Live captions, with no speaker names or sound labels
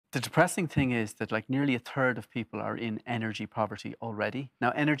The depressing thing is that like nearly a third of people are in energy poverty already.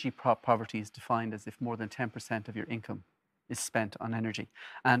 Now, energy poverty is defined as if more than 10% of your income is spent on energy.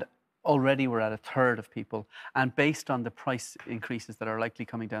 And already we're at a third of people. And based on the price increases that are likely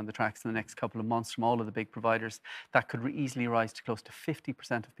coming down the tracks in the next couple of months from all of the big providers, that could easily rise to close to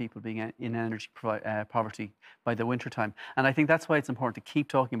 50% of people being in energy poverty by the wintertime. And I think that's why it's important to keep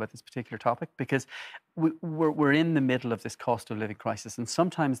talking about this particular topic, because we're in the middle of this cost of living crisis. And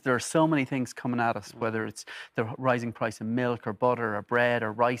sometimes there are so many things coming at us, whether it's the rising price of milk or butter or bread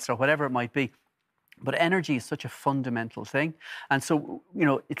or rice or whatever it might be. But energy is such a fundamental thing. And so, you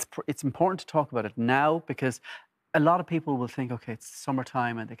know, it's important to talk about it now, because a lot of people will think, okay, it's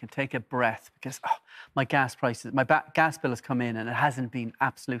summertime and they can take a breath because my gas prices, my gas bill has come in and it hasn't been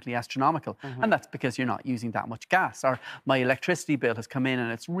absolutely astronomical. And that's because you're not using that much gas. Or my electricity bill has come in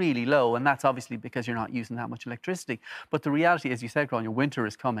and it's really low, and that's obviously because you're not using that much electricity. But the reality, as you said, Grainne, winter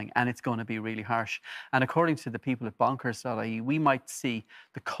is coming and it's going to be really harsh. And according to the people at bonkers.ie, we might see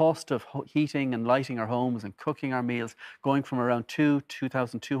the cost of heating and lighting our homes and cooking our meals going from around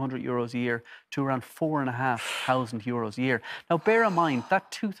 €2,200 a year to around €4,500 a year. Now, bear in mind that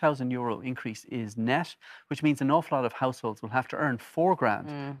 €2,000 increase is net, which means an awful lot of households will have to earn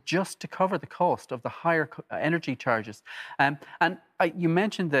 £4,000 just to cover the cost of the higher energy charges. You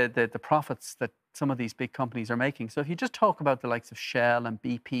mentioned the profits that some of these big companies are making. So if you just talk about the likes of Shell and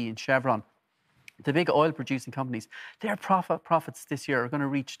BP and Chevron, the big oil-producing companies, their profits this year are going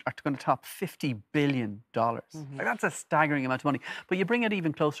to top $50 billion. Like, that's a staggering amount of money. But you bring it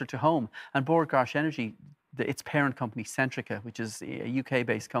even closer to home, and Bord Gáis Energy, its parent company, Centrica, which is a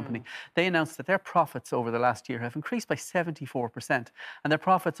UK-based company, they announced that their profits over the last year have increased by 74%, and their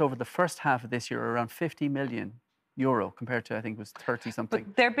profits over the first half of this year are around €50 million. Compared to, I think it was 30 something.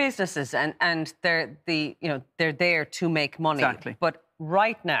 But they're businesses, and they're there to make money. Exactly. But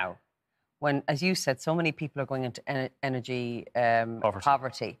right now, when, as you said, so many people are going into energy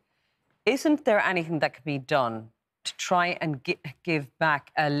poverty, isn't there anything that could be done to try and give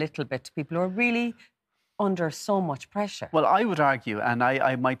back a little bit to people who are really under so much pressure? Well, I would argue, and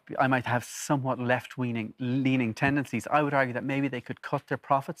I might have somewhat leaning tendencies, I would argue that maybe they could cut their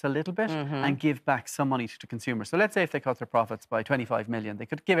profits a little bit and give back some money to consumers. So let's say if they cut their profits by 25 million, they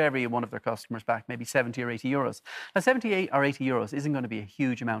could give every one of their customers back maybe 70 or 80 euros. Now, 78 or 80 euros isn't going to be a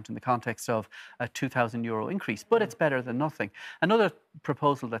huge amount in the context of a €2,000 increase, but it's better than nothing. Another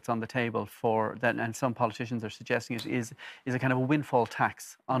proposal that's on the table for that, and some politicians are suggesting it, is a kind of a windfall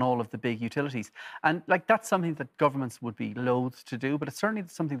tax on all of the big utilities. And like, that's something that governments would be loath to do, but it's certainly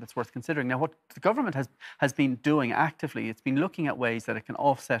something that's worth considering. Now, what the government has been doing actively, it's been looking at ways that it can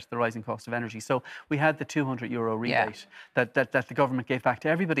offset the rising cost of energy. So we had the €200 rebate that the government gave back to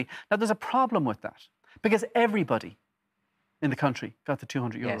everybody. Now, there's a problem with that, because everybody in the country got the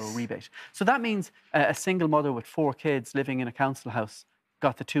 €200 rebate. So that means a single mother with 4 kids living in a council house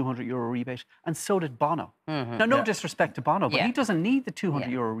got the €200 rebate, and so did Bono. Now, no disrespect to Bono, but he doesn't need the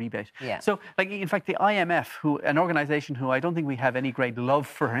 €200 rebate. So, like, in fact, the IMF, an organisation who I don't think we have any great love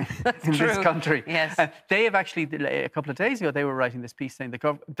for in this country, they have actually, a couple of days ago, they were writing this piece saying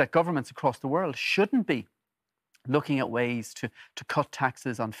that governments across the world shouldn't be looking at ways to cut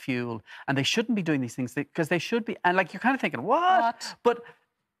taxes on fuel, and they shouldn't be doing these things because they should be. And like, you're kind of thinking, what?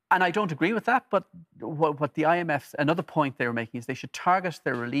 And I don't agree with that, but what the IMF, another point they were making is they should target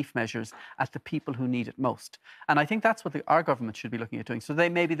their relief measures at the people who need it most. And I think that's what our government should be looking at doing. So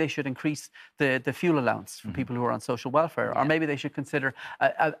maybe they should increase the fuel allowance for people who are on social welfare, or maybe they should consider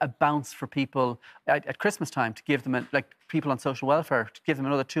a bounce for people at Christmas time to give them, like people on social welfare, to give them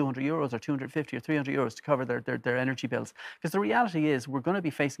another €200 or 250 or 300 euros to cover their energy bills. Because the reality is we're going to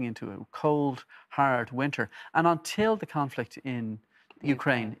be facing into a cold, hard winter. And until the conflict in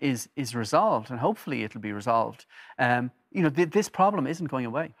Ukraine is resolved, and hopefully it'll be resolved, this problem isn't going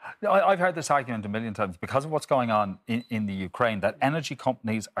away. I've heard this argument a million times, because of what's going on in the Ukraine, that energy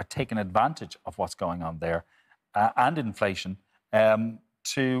companies are taking advantage of what's going on there and inflation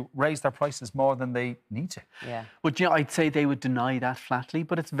to raise their prices more than they need to. But I'd say they would deny that flatly,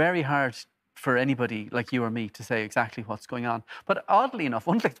 but it's very hard for anybody like you or me to say exactly what's going on. But oddly enough,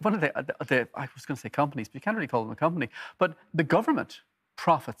 one of the I was going to say companies, but you can't really call them a company, but the government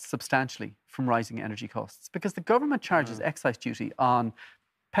profits substantially from rising energy costs, because the government charges excise duty on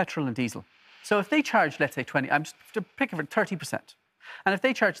petrol and diesel. So if they charge, let's say 20, I'm just to pick it for 30%. And if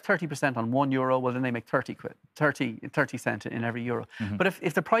they charge 30% on €1, well, then they make 30 cents in every euro. But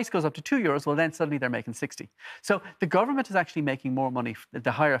if the price goes up to €2, well, then suddenly they're making 60. So the government is actually making more money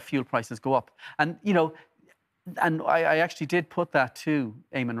the higher fuel prices go up. And, And I actually did put that to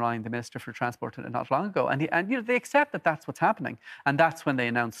Eamon Ryan, the Minister for Transport, not long ago. And you know, they accept that that's what's happening. And that's when they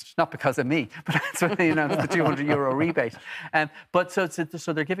announced, not because of me, but that's when they announced the €200 rebate. But so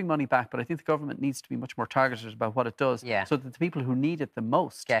they're giving money back. But I think the government needs to be much more targeted about what it does, so that the people who need it the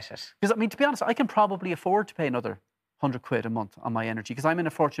most get it. Because, I mean, to be honest, I can probably afford to pay another £100 a month on my energy because I'm in a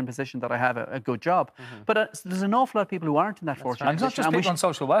fortunate position that I have a good job. But there's an awful lot of people who aren't in that fortunate position. And not just people on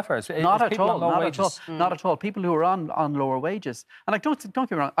social welfare. It's not at people all. on low Not wages. at all. Not at all. People who are on lower wages. And like, don't get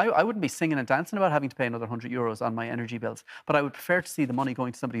me wrong. I wouldn't be singing and dancing about having to pay another €100 on my energy bills. But I would prefer to see the money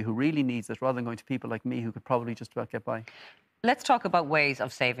going to somebody who really needs it rather than going to people like me who could probably just about get by. Let's talk about ways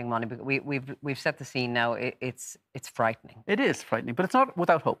of saving money. We've set the scene now. It's frightening. It is frightening, but it's not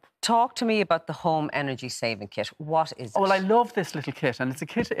without hope. Talk to me about the home energy saving kit. What is it? Oh, well, I love this little kit, and it's a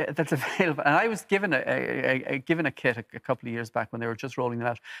kit that's available. And I was given a kit a couple of years back when they were just rolling them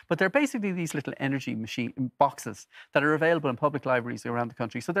out. But they're basically these little energy machine boxes that are available in public libraries around the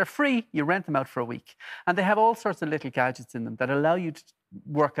country. So they're free. You rent them out for a week, and they have all sorts of little gadgets in them that allow you to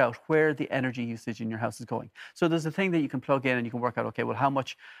work out where the energy usage in your house is going. So there's a thing that you can plug in and you can work out, okay, well, how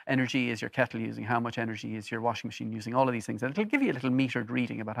much energy is your kettle using? How much energy is your washing machine using? All of these things. And it'll give you a little metered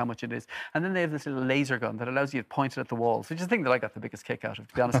reading about how much it is. And then they have this little laser gun that allows you to point it at the walls, which is the thing that I got the biggest kick out of,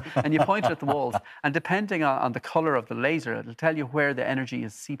 to be honest. And you point it at the walls, and depending on the colour of the laser, it'll tell you where the energy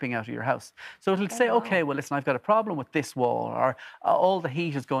is seeping out of your house. So it'll say, okay, well, listen, I've got a problem with this wall, or all the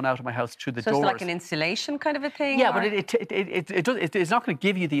heat is going out of my house through the doors. So it's like an insulation kind of a thing? Yeah, but it's not going to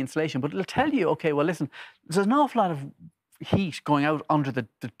give you the insulation, but it'll tell you, okay, well, listen, there's an awful lot of heat going out under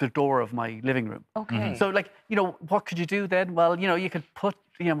the door of my living room. Okay. So, like, you know, what could you do then? Well, you know, you could put,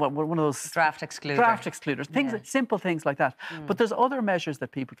 you know, one of those draft excluders, things, simple things like that. But there's other measures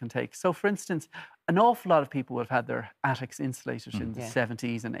that people can take. So, for instance, an awful lot of people would have had their attics insulated in the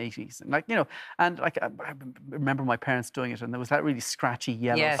 70s and 80s, and like, you know, and like I remember my parents doing it, and there was that really scratchy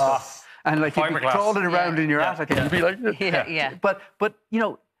yellow stuff, and like you'd be crawling around in your attic, and you'd be like, But you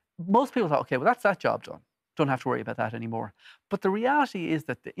know, most people thought, okay, well, that's that job done. Don't have to worry about that anymore. But the reality is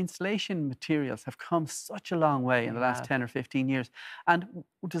that the insulation materials have come such a long way in the last 10 or 15 years. And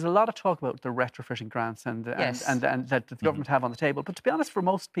there's a lot of talk about the retrofitting grants and that the government have on the table. But to be honest, for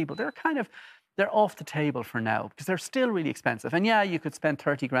most people, they're off the table for now because they're still really expensive. And yeah, you could spend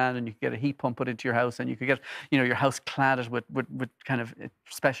 30 grand and you could get a heat pump put into your house and you could get, you know, your house cladded with kind of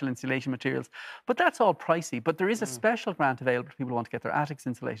special insulation materials. But that's all pricey. But there is a special grant available to people who want to get their attics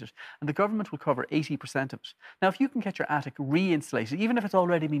insulated. And the government will cover 80% of it. Now, if you can get your attic re-insulated, even if it's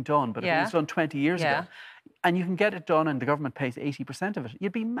already been done, but if it was done 20 years ago, and you can get it done and the government pays 80% of it,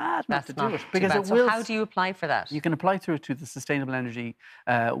 you'd be mad not to do it. Because it will. So how do you apply for that? You can apply through to the Sustainable Energy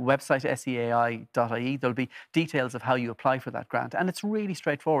website, seai.ie. There'll be details of how you apply for that grant. And it's really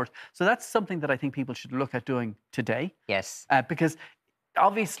straightforward. So that's something that I think people should look at doing today. Yes. Because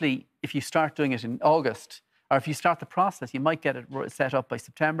obviously, if you start doing it in August, or if you start the process, you might get it set up by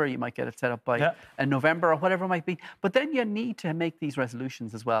September, you might get it set up by November or whatever it might be. But then you need to make these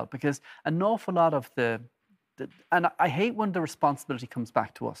resolutions as well, because an awful lot of and I hate when the responsibility comes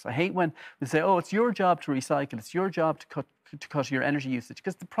back to us. I hate when we say, oh, it's your job to recycle, it's your job to cut your energy usage,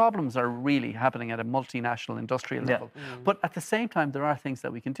 because the problems are really happening at a multinational industrial level. But at the same time, there are things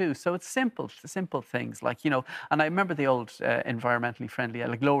that we can do. So it's simple things like, you know, and I remember the old environmentally friendly,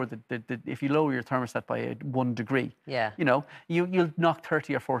 like if you lower your thermostat by 1 degree, you know, you'll knock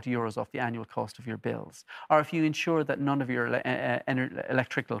 30 or 40 euros off the annual cost of your bills. Or if you ensure that none of your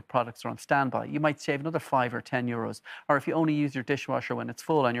electrical products are on standby, you might save another 5 or 10 euros. Or if you only use your dishwasher when it's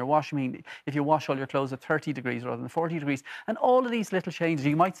full and your washing machine, if you wash all your clothes at 30 degrees rather than 40 degrees, and all of these little changes,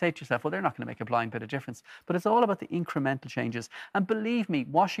 you might say to yourself, well, they're not going to make a blind bit of difference. But it's all about the incremental changes. And believe me,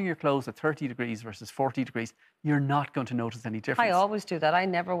 washing your clothes at 30 degrees versus 40 degrees, you're not going to notice any difference. I always do that. I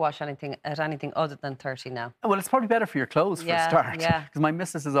never wash anything at anything other than 30 now. Well, it's probably better for your clothes for a start. Because my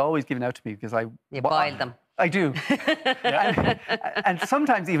missus is always giving out to me because You boil them. I do. And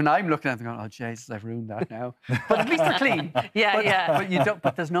sometimes even I'm looking at them going, oh, Jesus, I've ruined that now. But at least they're clean. But you don't.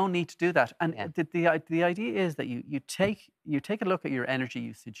 But there's no need to do that. And the idea is that you take a look at your energy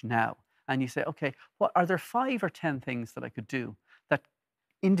usage now and you say, okay, what are there 5 or 10 things that I could do that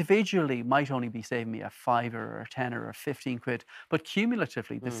individually might only be saving me a £5 or a 10 or a 15 quid, but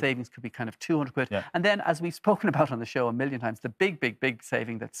cumulatively the savings could be kind of 200 quid. And then, as we've spoken about on the show a million times, the big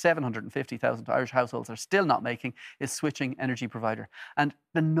saving that 750,000 Irish households are still not making is switching energy provider. And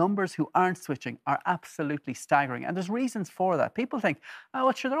the numbers who aren't switching are absolutely staggering. And there's reasons for that. People think, oh,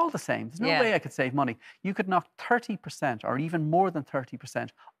 well, sure, they're all the same. There's no way I could save money. You could knock 30% or even more than 30%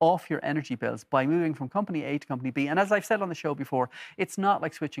 off your energy bills by moving from company A to company B. And as I've said on the show before, it's not like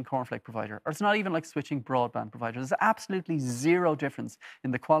like switching cornflake provider, or it's not even like switching broadband provider. There's absolutely zero difference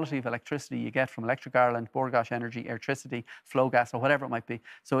in the quality of electricity you get from Electric Ireland, Borgosh Energy, Airtricity, Flowgas, or whatever it might be.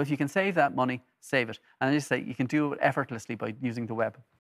 So if you can save that money, save it. And as you say, you can do it effortlessly by using the web.